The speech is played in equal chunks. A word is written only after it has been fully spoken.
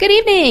Good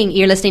evening.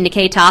 You're listening to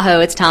K Tahoe.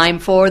 It's time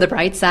for The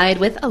Bright Side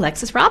with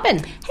Alexis Robin.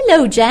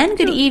 Hello, Jen.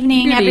 Good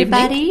evening,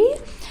 everybody.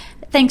 Evening.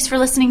 Thanks for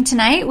listening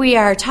tonight. We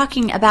are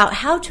talking about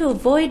how to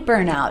avoid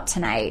burnout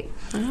tonight.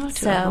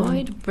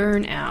 Avoid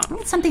burnout.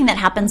 It's something that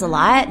happens a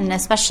lot, and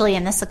especially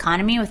in this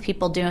economy with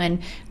people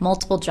doing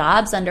multiple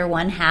jobs under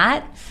one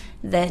hat,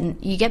 then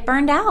you get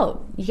burned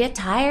out. You get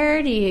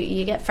tired,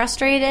 you get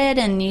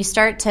frustrated, and you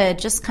start to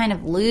just kind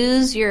of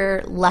lose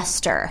your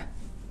luster.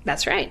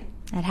 That's right.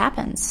 It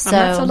happens. I'm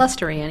not so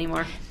lustery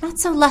anymore. Not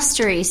so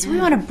lustery. So we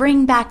want to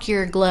bring back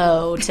your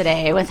glow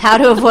today with how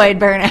to avoid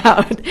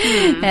burnout.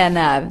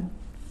 And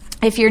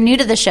if you're new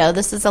to the show,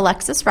 this is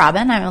Alexis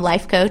Robin. I'm a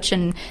life coach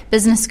and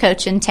business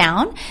coach in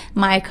town.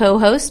 My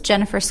co-host,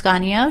 Jennifer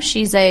Scanio,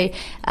 she's the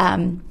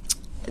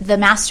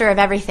master of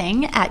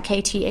everything at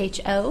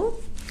KTHO.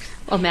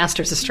 Well,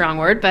 master's a strong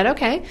word, but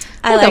okay.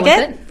 I like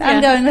it.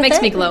 I'm going with it.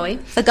 Makes me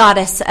glowy. The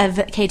goddess of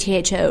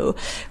KTHO,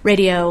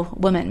 radio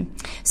woman.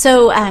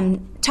 So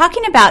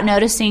talking about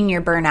noticing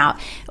your burnout,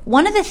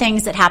 one of the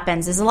things that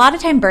happens is a lot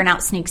of time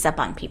burnout sneaks up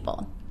on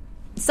people.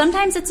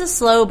 Sometimes it's a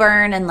slow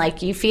burn and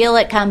like you feel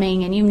it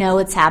coming and you know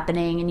it's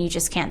happening and you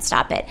just can't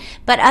stop it.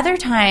 But other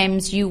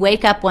times you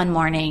wake up one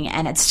morning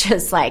and it's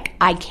just like,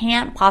 I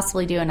can't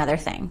possibly do another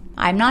thing.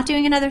 I'm not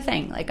doing another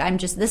thing. Like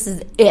this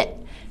is it.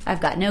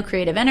 I've got no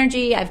creative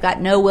energy. I've got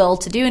no will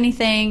to do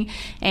anything.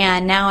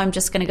 And now I'm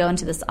just going to go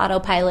into this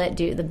autopilot,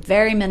 do the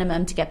very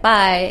minimum to get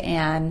by.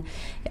 And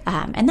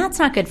that's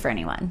not good for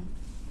anyone.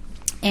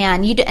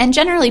 And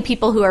generally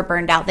people who are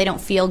burned out, they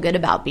don't feel good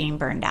about being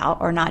burned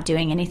out or not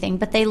doing anything,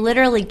 but they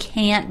literally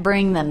can't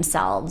bring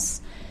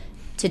themselves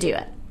to do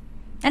it.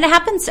 And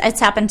it's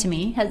happened to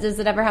me. Does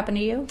it ever happen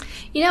to you?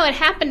 You know, it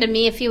happened to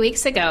me a few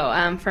weeks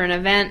ago for an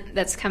event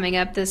that's coming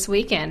up this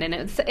weekend. And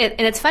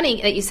it's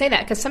funny that you say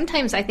that because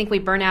sometimes I think we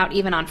burn out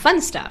even on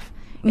fun stuff.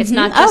 It's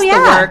not just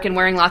the work and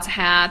wearing lots of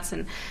hats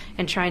and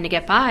trying to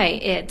get by.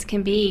 It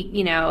can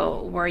be,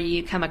 where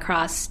you come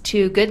across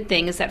two good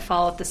things that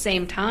fall at the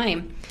same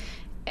time.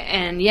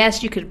 And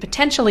yes, you could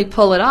potentially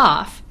pull it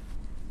off,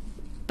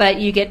 but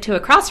you get to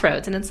a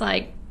crossroads and it's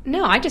like,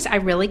 no, I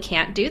really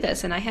can't do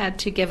this. And I had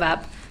to give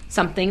up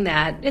something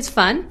that is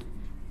fun,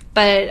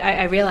 but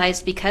I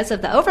realized because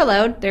of the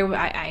overload,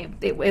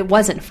 it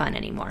wasn't fun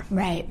anymore.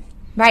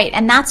 Right,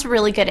 and that's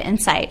really good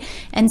insight.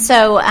 And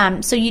so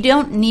you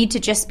don't need to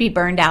just be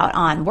burned out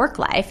on work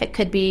life. It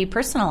could be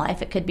personal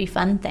life. It could be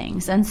fun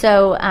things. And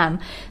so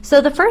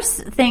the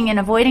first thing in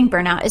avoiding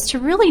burnout is to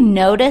really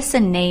notice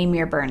and name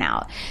your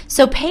burnout.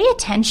 So pay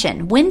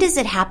attention. When does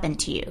it happen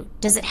to you?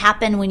 Does it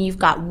happen when you've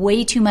got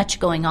way too much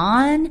going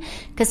on?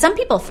 Because some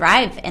people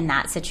thrive in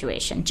that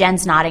situation.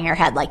 Jen's nodding her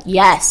head like,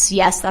 yes,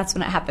 that's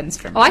when it happens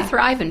for me. Oh, I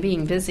thrive in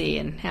being busy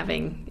and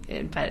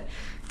but...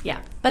 Yeah,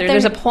 but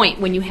there's a point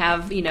when you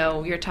have,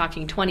 you're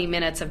talking 20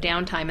 minutes of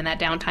downtime, and that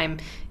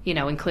downtime,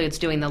 includes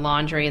doing the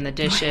laundry and the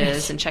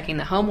dishes and checking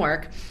the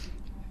homework.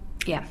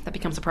 Yeah, that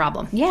becomes a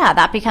problem. Yeah,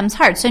 that becomes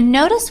hard. So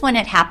notice when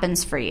it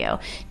happens for you.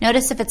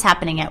 Notice if it's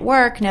happening at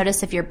work.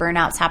 Notice if your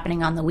burnout's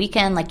happening on the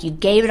weekend, like you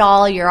gave it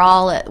all, you're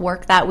all at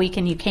work that week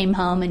and you came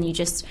home and you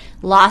just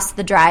lost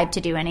the drive to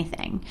do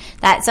anything.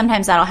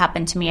 Sometimes that'll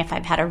happen to me if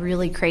I've had a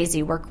really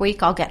crazy work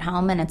week. I'll get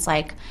home and it's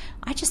like,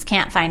 I just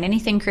can't find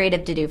anything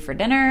creative to do for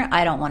dinner.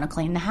 I don't want to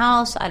clean the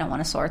house. I don't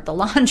want to sort the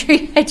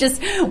laundry. I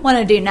just want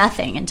to do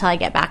nothing until I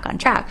get back on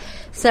track.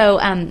 So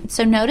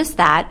notice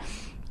that.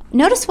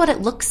 Notice what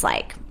it looks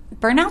like.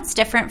 Burnout's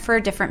different for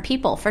different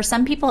people. For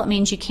some people, it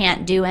means you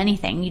can't do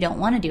anything. You don't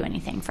want to do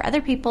anything. For other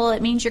people,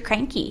 it means you're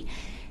cranky.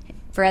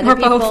 For other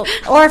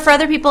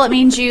people, it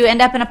means you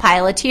end up in a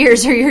pile of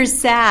tears or you're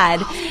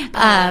sad.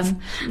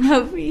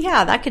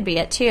 Yeah, that could be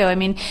it too. I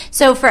mean,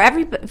 so for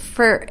every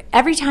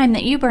time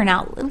that you burn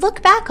out,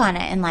 look back on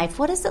it in life.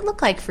 What does it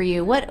look like for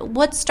you?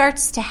 What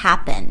starts to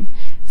happen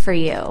for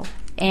you?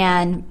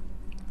 And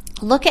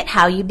look at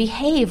how you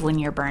behave when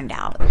you're burned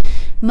out.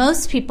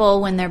 Most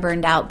people, when they're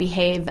burned out,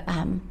 behave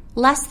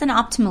less than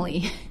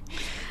optimally.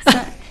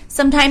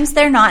 Sometimes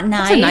they're not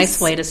nice. That's a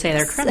nice way to say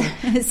they're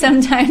crummy.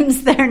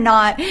 Sometimes they're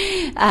not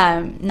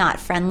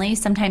friendly.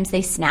 Sometimes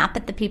they snap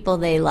at the people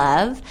they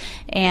love.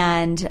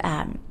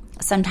 And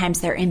sometimes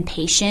they're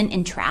impatient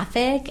in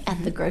traffic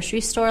at the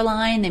grocery store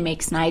line. They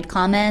make snide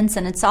comments.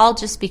 And it's all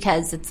just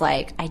because it's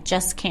like, I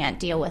just can't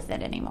deal with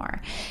it anymore.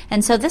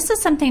 And so this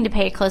is something to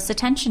pay close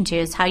attention to,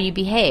 is how you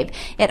behave.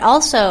 It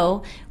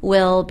also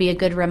will be a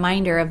good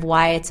reminder of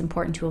why it's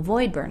important to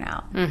avoid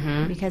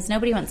burnout. Because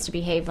nobody wants to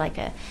behave like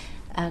a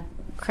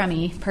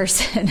crummy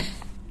person.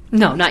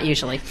 No, not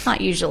usually.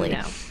 Not usually.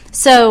 No.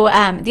 So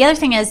the other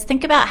thing is,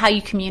 think about how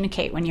you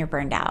communicate when you're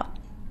burned out.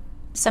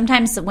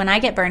 Sometimes when I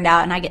get burned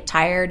out and I get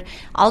tired,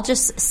 I'll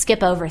just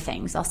skip over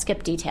things. I'll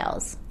skip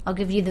details. I'll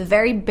give you the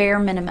very bare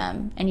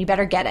minimum, and you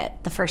better get it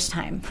the first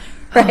time.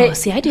 Right? Oh,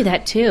 see, I do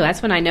that too.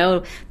 That's when I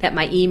know that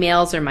my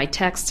emails or my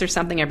texts or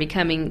something are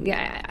becoming,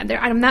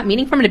 I'm not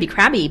meaning for them to be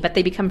crabby, but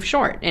they become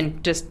short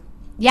and just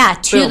Yeah,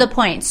 to the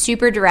point,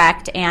 super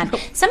direct. And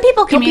some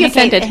people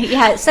communicate.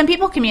 Yeah, some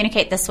people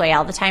communicate this way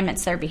all the time.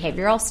 It's their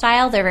behavioral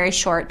style. They're very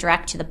short,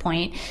 direct, to the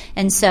point.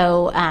 And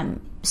so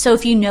So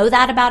if you know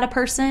that about a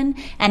person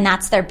and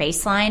that's their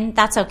baseline,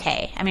 that's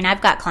okay. I mean,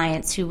 I've got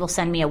clients who will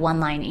send me a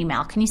one-line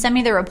email. Can you send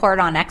me the report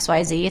on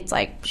XYZ? It's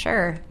like,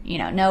 sure.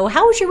 No,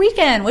 how was your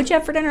weekend? What'd you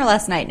have for dinner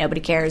last night?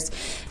 Nobody cares.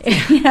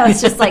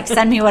 It's just like,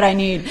 send me what I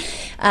need.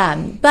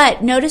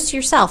 But notice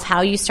yourself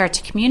how you start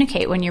to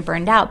communicate when you're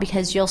burned out,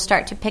 because you'll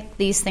start to pick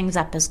these things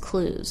up as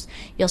clues.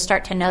 You'll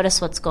start to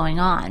notice what's going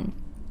on.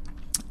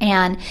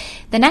 And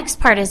the next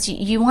part is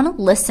you want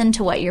to listen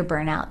to what your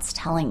burnout's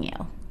telling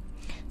you.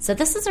 So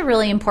this is a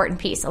really important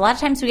piece. A lot of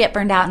times we get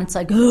burned out and it's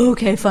like, oh,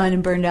 okay, fine,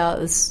 I'm burned out.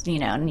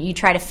 And you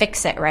try to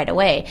fix it right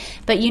away.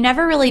 But you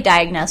never really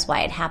diagnose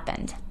why it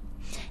happened.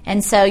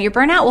 And so your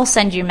burnout will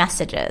send you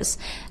messages.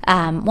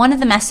 One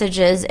of the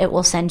messages it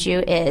will send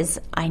you is,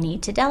 I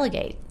need to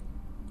delegate.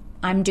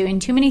 I'm doing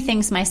too many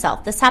things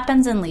myself. This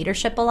happens in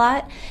leadership a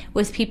lot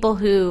with people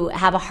who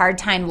have a hard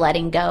time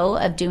letting go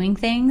of doing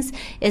things,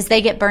 is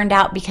they get burned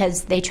out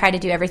because they try to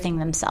do everything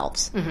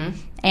themselves. Mm-hmm.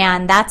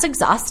 And that's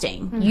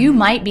exhausting. Mm-hmm. You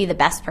might be the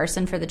best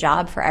person for the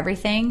job for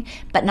everything,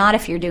 but not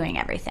if you're doing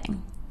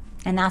everything.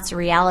 And that's a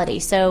reality.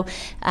 So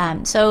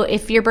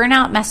if your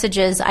burnout message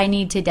is, I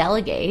need to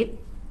delegate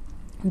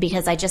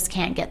because I just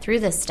can't get through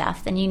this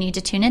stuff, then you need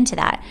to tune into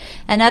that.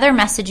 Another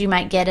message you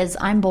might get is,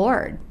 I'm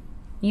bored.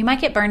 You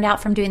might get burned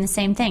out from doing the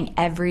same thing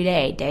every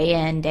day, day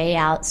in, day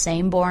out,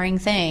 same boring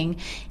thing,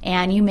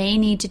 and you may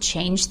need to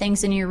change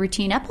things in your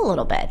routine up a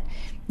little bit.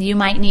 You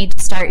might need to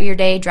start your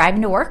day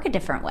driving to work a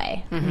different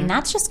way. Mm-hmm. And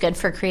that's just good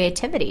for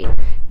creativity.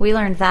 We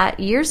learned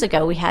that years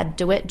ago. We had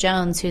DeWitt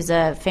Jones, who's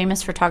a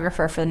famous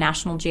photographer for the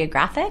National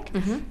Geographic.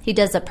 Mm-hmm. He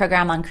does a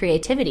program on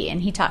creativity,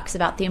 and he talks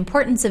about the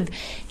importance of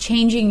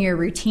changing your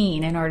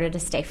routine in order to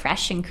stay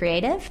fresh and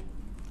creative.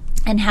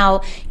 And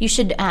how you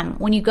should,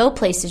 when you go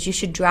places, you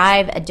should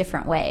drive a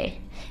different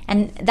way.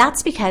 And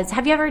that's because,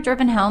 have you ever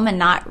driven home and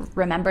not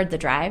remembered the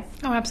drive?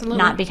 Oh, absolutely.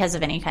 Not because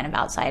of any kind of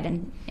outside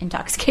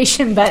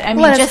intoxication, but I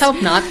mean, let us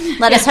hope not.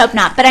 Let us hope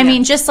not. But I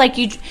mean, just like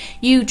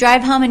you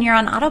drive home and you're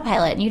on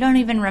autopilot and you don't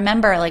even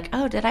remember, like,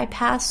 oh, did I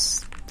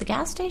pass the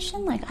gas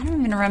station? Like, I don't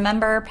even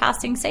remember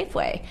passing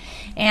Safeway.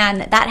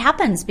 And that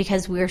happens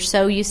because we're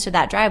so used to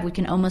that drive, we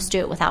can almost do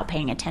it without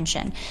paying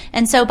attention.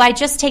 And so by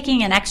just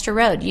taking an extra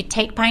road, you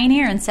take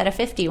Pioneer instead of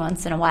 50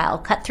 once in a while,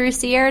 cut through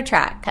Sierra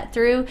Track, cut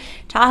through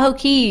Tahoe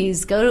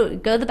Keys, go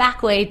the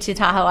back way to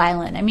Tahoe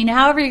Island. I mean,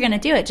 however you're going to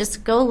do it,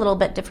 just go a little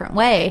bit different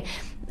way.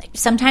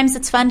 Sometimes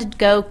it's fun to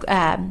go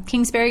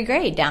Kingsbury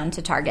Grade down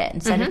to Target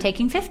instead mm-hmm. of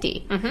taking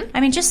 50. Mm-hmm.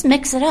 I mean, just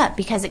mix it up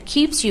because it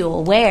keeps you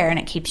aware and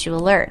it keeps you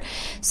alert.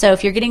 So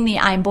if you're getting the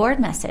I'm bored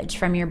message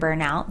from your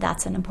burnout,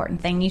 that's an important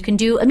thing you can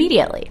do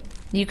immediately.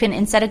 You can,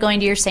 instead of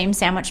going to your same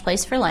sandwich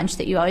place for lunch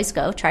that you always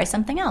go, try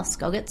something else.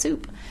 Go get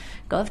soup.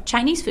 Go have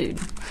Chinese food.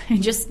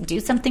 Just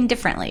do something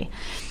differently.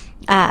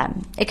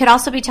 It could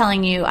also be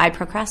telling you, I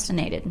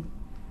procrastinated.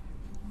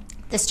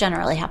 This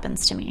generally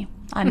happens to me.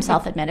 I'm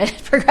self-admitted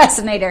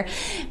procrastinator,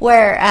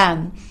 where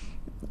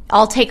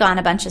I'll take on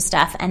a bunch of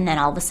stuff and then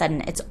all of a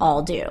sudden it's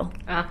all due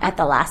at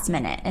the last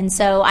minute. And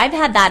so I've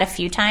had that a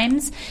few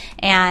times,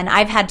 and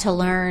I've had to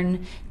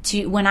learn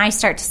to, when I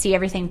start to see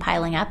everything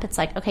piling up, it's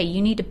like, okay,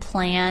 you need to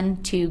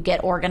plan to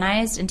get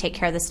organized and take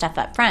care of the stuff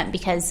up front,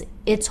 because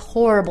it's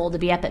horrible to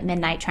be up at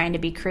midnight trying to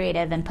be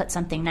creative and put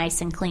something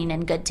nice and clean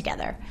and good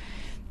together.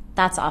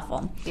 That's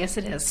awful. Yes,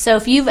 it is. So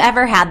if you've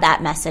ever had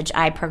that message,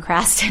 I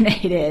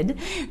procrastinated,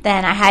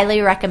 then I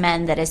highly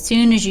recommend that as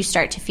soon as you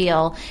start to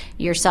feel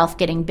yourself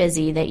getting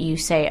busy, that you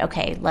say,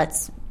 okay,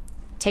 let's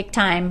take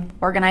time,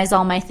 organize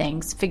all my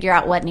things, figure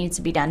out what needs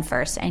to be done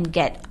first, and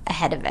get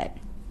ahead of it.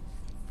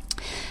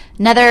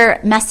 Another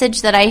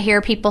message that I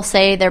hear people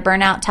say their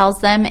burnout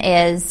tells them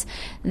is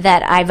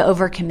that I've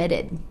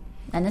overcommitted.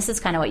 And this is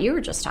kind of what you were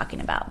just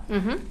talking about.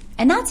 Mm-hmm.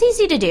 And that's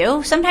easy to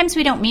do. Sometimes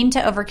we don't mean to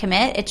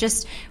overcommit. It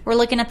just, we're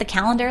looking at the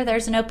calendar,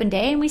 there's an open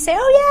day, and we say,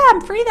 oh yeah,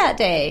 I'm free that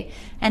day.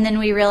 And then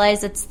we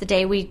realize it's the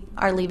day we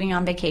are leaving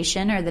on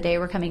vacation, or the day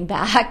we're coming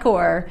back,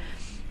 or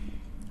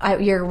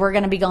we're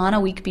going to be gone a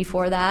week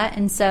before that.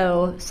 And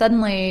so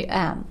suddenly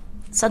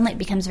it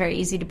becomes very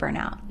easy to burn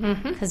out,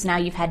 because now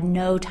you've had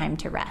no time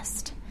to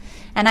rest.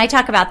 And I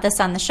talk about this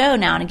on the show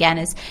now and again,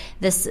 is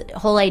this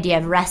whole idea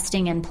of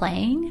resting and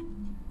playing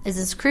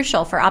is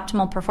crucial for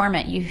optimal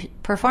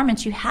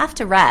performance. You have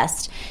to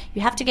rest,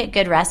 you have to get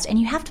good rest, and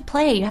you have to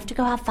play, you have to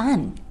go have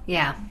fun.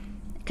 Yeah.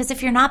 Because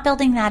if you're not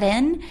building that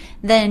in,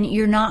 then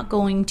you're not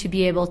going to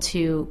be able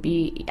to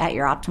be at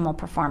your optimal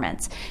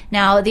performance.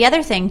 Now, the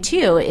other thing,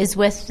 too, is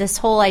with this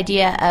whole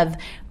idea of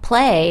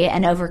play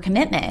and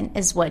overcommitment,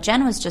 is what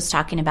Jen was just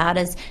talking about,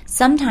 is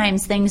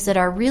sometimes things that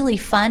are really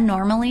fun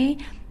normally,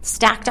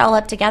 stacked all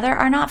up together,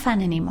 are not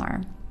fun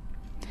anymore.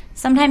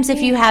 Sometimes if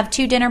you have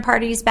 2 dinner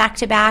parties back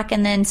to back,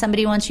 and then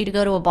somebody wants you to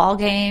go to a ball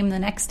game the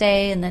next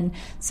day, and then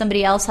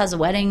somebody else has a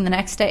wedding the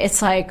next day,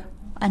 it's like,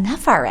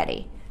 enough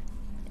already.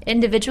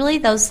 Individually,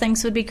 those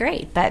things would be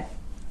great, but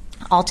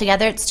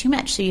altogether it's too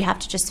much. So you have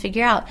to just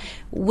figure out,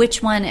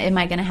 which one am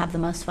I going to have the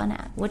most fun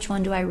at? Which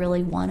one do I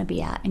really want to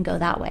be at, and go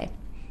that way?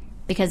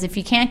 Because if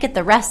you can't get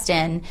the rest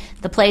in,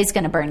 the play is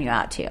going to burn you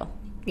out too.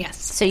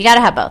 Yes. So you got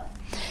to have both.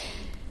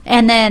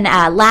 And then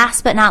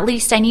last but not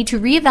least, I need to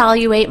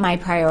reevaluate my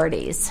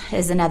priorities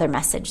is another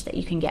message that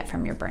you can get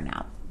from your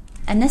burnout.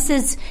 And this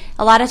is,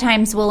 a lot of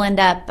times we'll end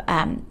up,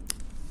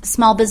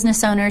 small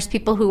business owners,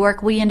 people who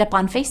work, we end up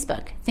on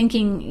Facebook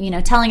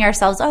thinking, telling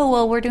ourselves, oh,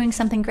 well, we're doing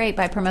something great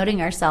by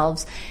promoting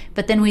ourselves.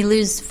 But then we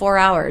lose 4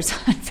 hours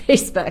on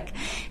Facebook.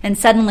 And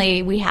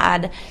suddenly we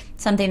had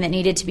something that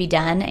needed to be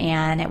done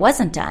and it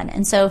wasn't done.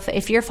 And so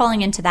if you're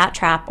falling into that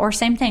trap, or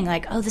same thing,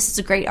 like, oh, this is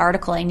a great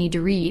article I need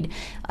to read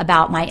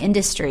about my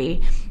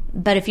industry.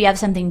 But if you have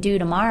something due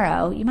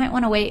tomorrow, you might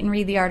want to wait and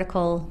read the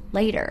article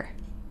later.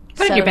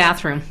 Put it in your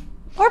bathroom.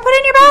 Or put it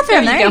in your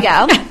bathroom. There you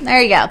go.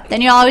 There you go.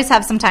 Then you'll always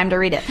have some time to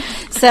read it.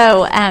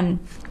 So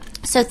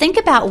think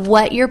about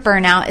what your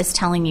burnout is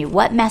telling you,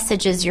 what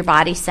messages your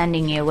body's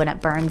sending you when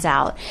it burns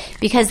out,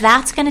 because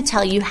that's going to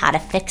tell you how to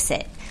fix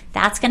it.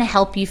 That's going to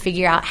help you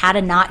figure out how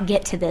to not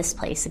get to this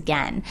place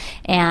again.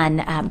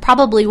 And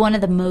probably one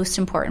of the most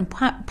important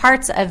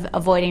parts of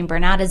avoiding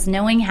burnout is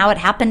knowing how it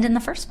happened in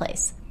the first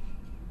place.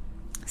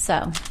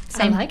 So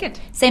I like it.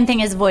 Same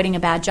thing as avoiding a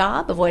bad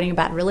job, avoiding a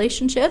bad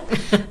relationship,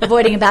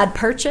 avoiding a bad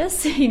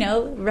purchase,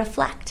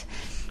 reflect.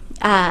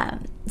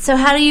 So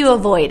how do you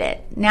avoid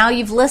it? Now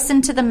you've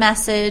listened to the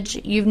message,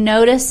 you've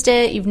noticed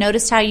it, you've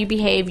noticed how you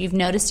behave, you've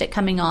noticed it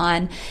coming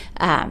on.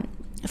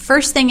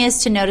 First thing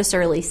is to notice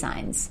early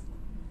signs.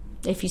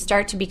 If you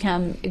start to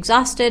become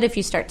exhausted, if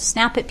you start to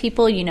snap at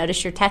people, you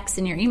notice your texts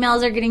and your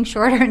emails are getting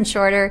shorter and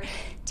shorter,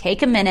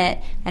 take a minute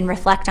and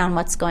reflect on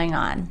what's going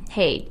on.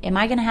 Hey, am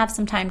I going to have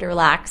some time to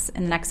relax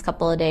in the next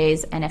couple of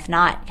days? And if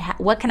not,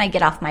 what can I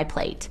get off my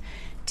plate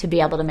to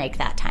be able to make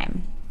that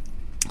time?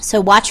 So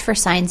watch for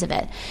signs of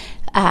it.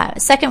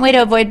 Second way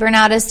to avoid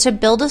burnout is to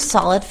build a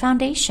solid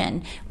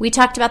foundation. We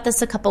talked about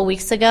this a couple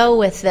weeks ago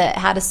with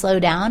how to slow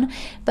down,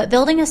 but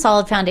building a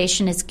solid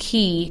foundation is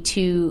key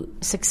to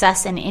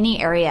success in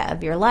any area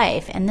of your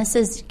life. And this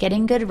is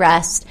getting good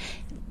rest,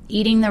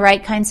 eating the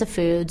right kinds of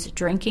foods,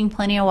 drinking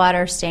plenty of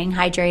water, staying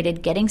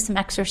hydrated, getting some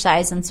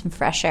exercise and some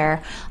fresh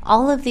air.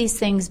 All of these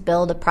things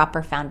build a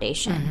proper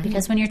foundation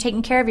because when you're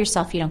taking care of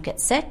yourself, you don't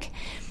get sick.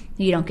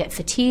 You don't get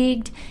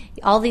fatigued.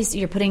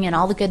 You're putting in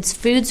all the good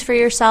foods for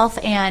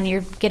yourself, and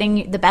you're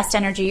getting the best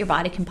energy your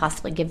body can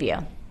possibly give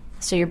you.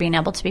 So you're being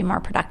able to be more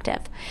productive.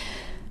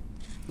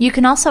 You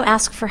can also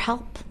ask for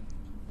help.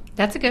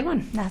 That's a good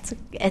one.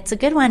 It's a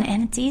good one,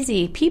 and it's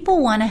easy.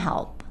 People want to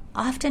help.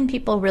 Often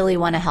people really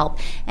want to help.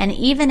 And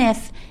even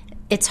if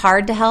it's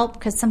hard to help,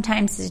 because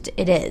sometimes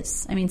it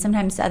is. I mean,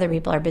 sometimes other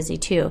people are busy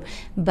too.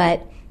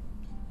 But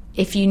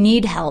if you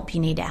need help, you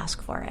need to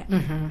ask for it.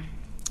 Mm-hmm.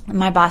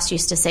 My boss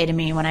used to say to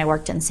me when I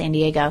worked in San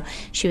Diego,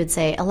 she would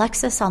say,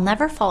 Alexis, I'll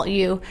never fault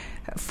you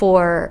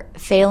for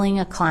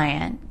failing a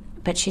client.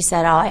 But she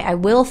said, I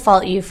will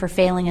fault you for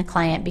failing a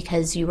client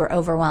because you were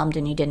overwhelmed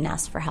and you didn't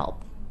ask for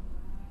help.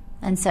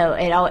 And so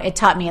it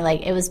taught me,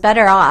 like, it was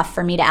better off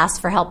for me to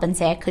ask for help and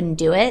say I couldn't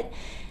do it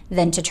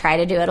than to try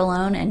to do it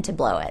alone and to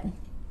blow it.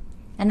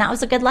 And that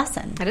was a good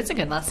lesson. That is a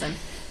good lesson.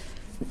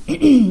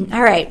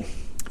 All right.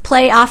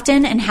 Play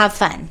often and have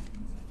fun.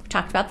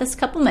 Talked about this a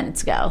couple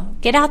minutes ago.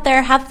 Get out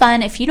there, have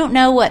fun. If you don't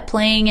know what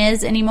playing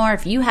is anymore,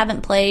 if you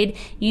haven't played,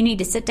 you need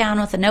to sit down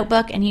with a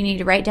notebook and you need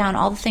to write down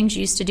all the things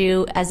you used to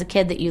do as a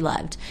kid that you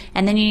loved.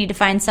 And then you need to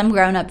find some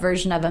grown-up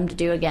version of them to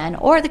do again,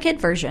 or the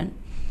kid version.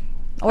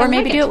 Or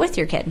maybe do it with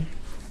your kid.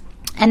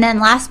 And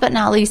then last but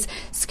not least,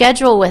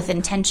 schedule with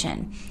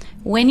intention.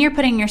 When you're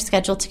putting your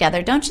schedule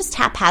together, don't just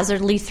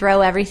haphazardly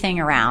throw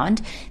everything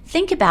around.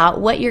 Think about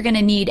what you're going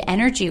to need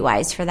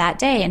energy-wise for that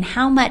day and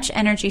how much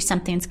energy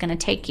something's going to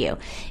take you.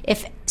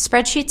 If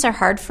spreadsheets are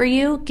hard for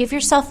you, give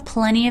yourself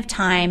plenty of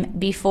time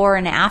before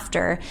and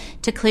after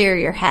to clear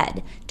your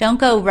head. Don't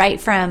go right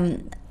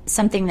from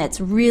something that's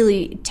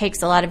really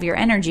takes a lot of your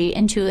energy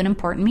into an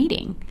important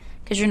meeting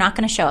because you're not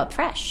going to show up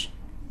fresh.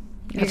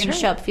 You're going to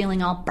show up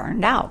feeling all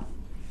burned out.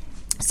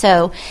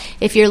 So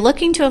if you're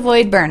looking to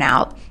avoid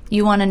burnout,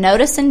 you want to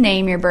notice and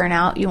name your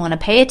burnout. You want to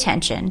pay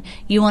attention.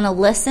 You want to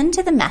listen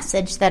to the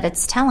message that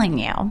it's telling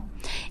you.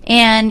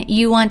 And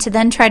you want to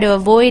then try to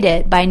avoid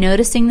it by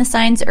noticing the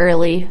signs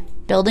early,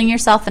 building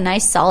yourself a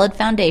nice solid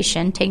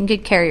foundation, taking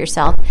good care of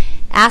yourself,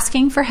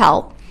 asking for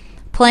help,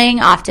 playing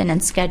often,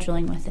 and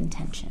scheduling with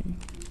intention.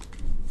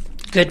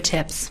 Good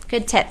tips.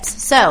 Good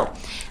tips. So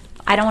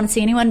I don't want to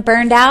see anyone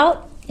burned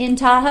out in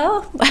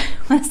Tahoe. I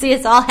want to see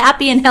us all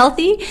happy and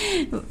healthy,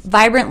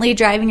 vibrantly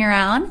driving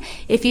around.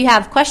 If you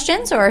have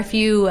questions or if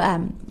you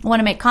want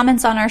to make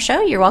comments on our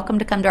show, you're welcome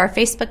to come to our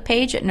Facebook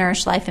page at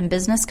Nourish Life and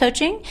Business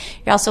Coaching.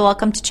 You're also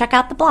welcome to check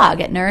out the blog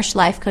at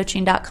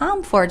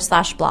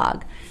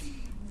nourishlifecoaching.com/blog.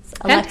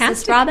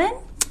 Alexis Robin,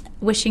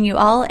 wishing you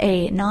all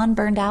a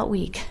non-burned out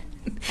week.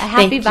 A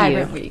happy,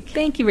 vibrant week.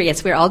 Thank you.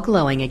 Yes, we're all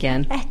glowing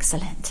again.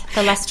 Excellent.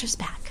 The luster's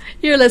back.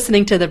 You're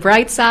listening to The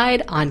Bright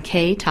Side on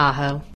K Tahoe.